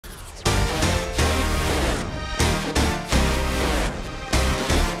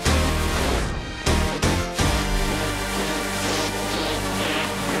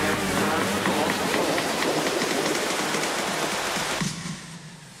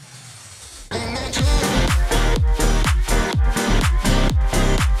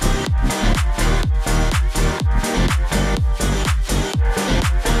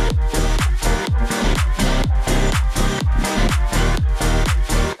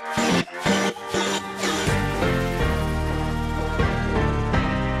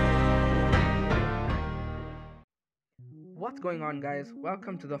What's going on, guys?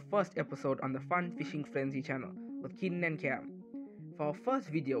 Welcome to the first episode on the Fun Fishing Frenzy channel with Keaton and Cam. For our first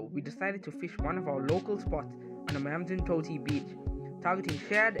video, we decided to fish one of our local spots on Amanzimtoti beach, targeting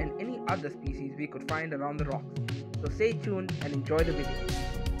shad and any other species we could find around the rocks. So stay tuned and enjoy the video.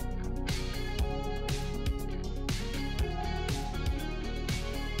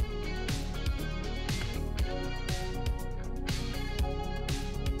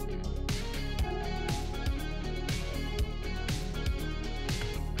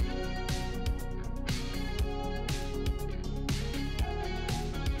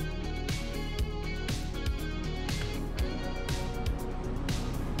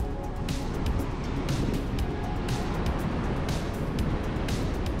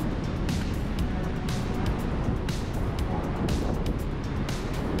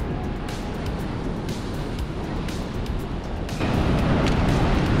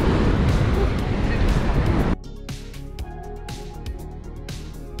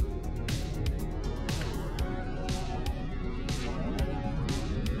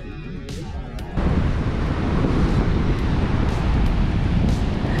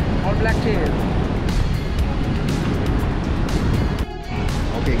 Blacktails.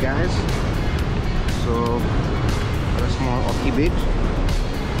 Okay guys, so got a small ocky bait,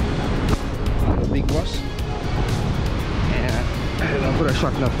 the big boss, and I'll put a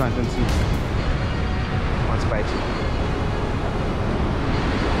shot in the front and see what's biting.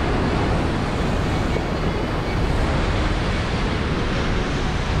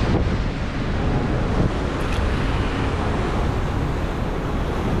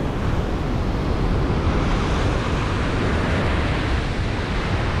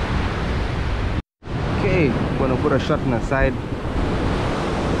 Okay, I'm gonna put a shot on the side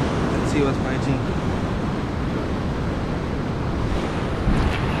and see what's biting.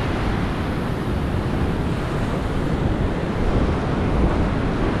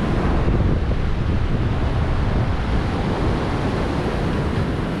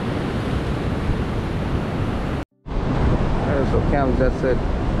 So Cam's just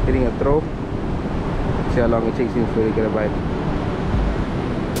hitting a throw. See how long it takes him for to get a bite.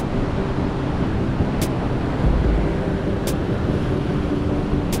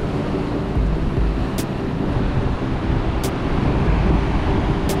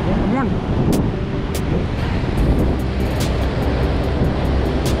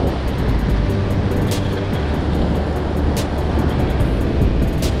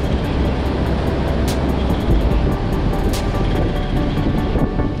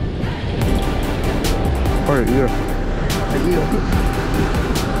 Or ear. The ear.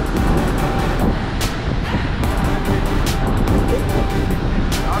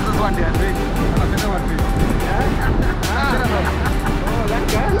 How's this one, Dad? Wait. Oh, that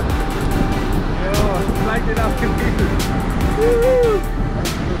guy? Yo, light it up. Woo!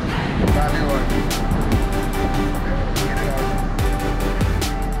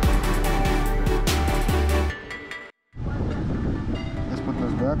 Let's put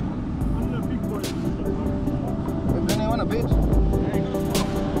those back. Then I want a bait.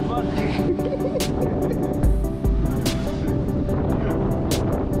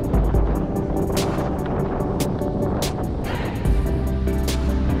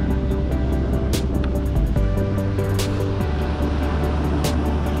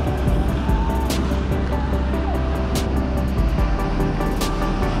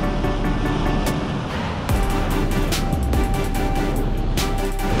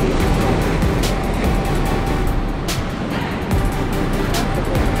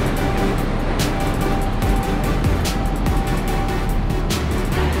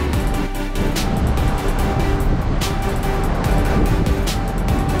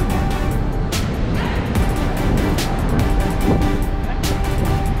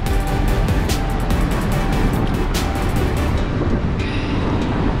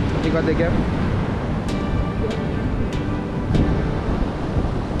 You got the gap?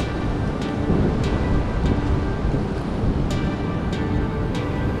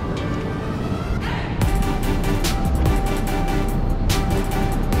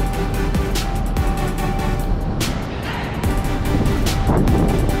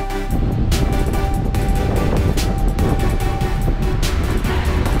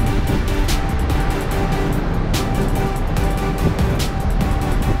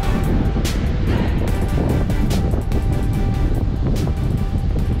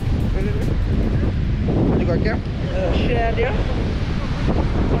 Shad, yeah.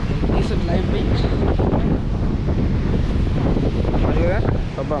 Decent live bait. Are you there?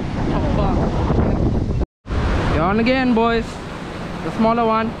 Abang. You're on again, boys. The smaller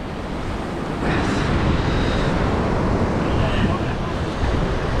one.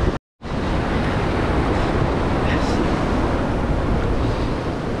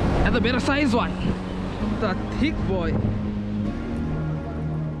 That's a better size one. The thick boy.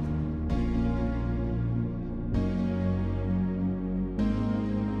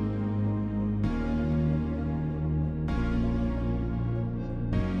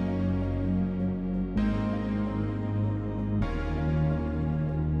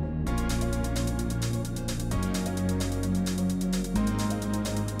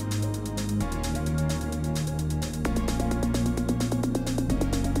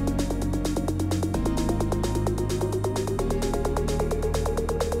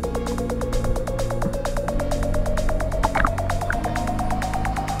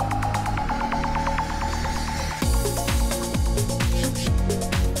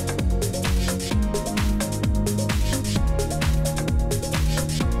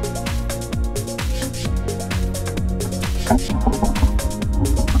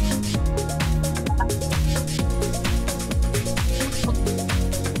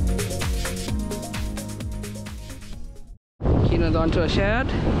 Keenan's onto a shad.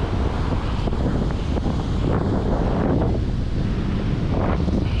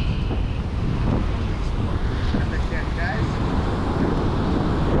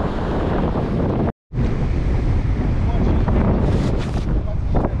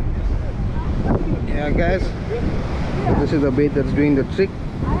 Yeah guys, this is the bait that's doing the trick.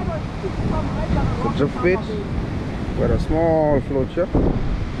 The drift bait. Got a small float here.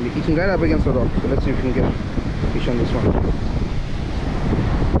 We're eating right up against the rock. So let's see if we can get fish on this one.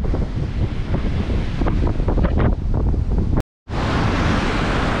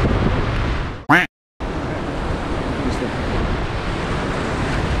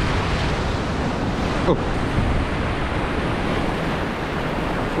 Oh.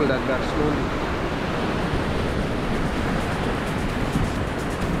 Pull that back slowly.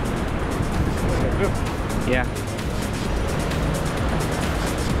 Yeah.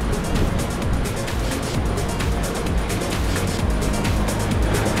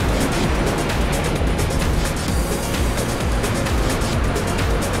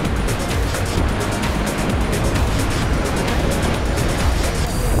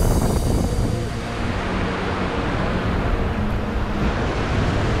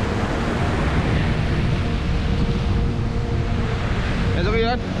 It's okay,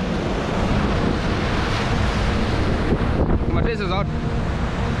 yet. My face is out.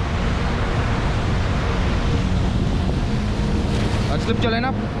 Let's slip your line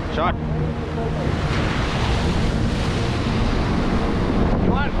up. Shot.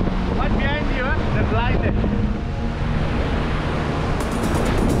 One behind you, the blind.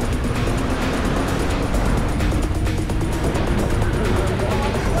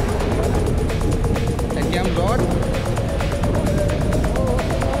 And cam rod.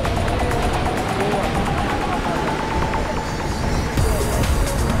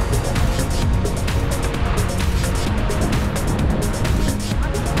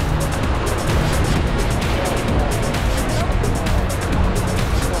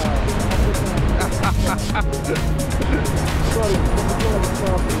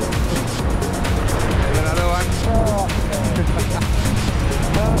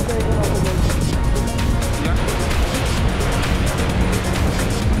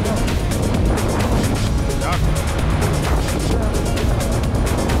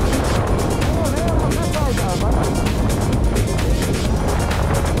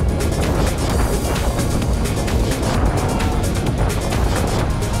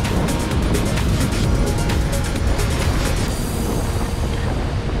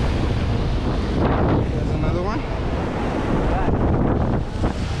 Another one.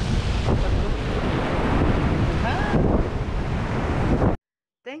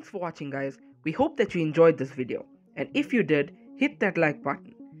 Thanks for watching guys. We hope that you enjoyed this video, and if you did, hit that like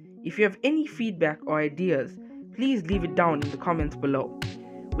button. If you have any feedback or ideas, please leave it down in the comments below.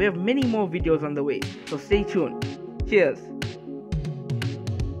 We have many more videos on the way, so stay tuned. Cheers!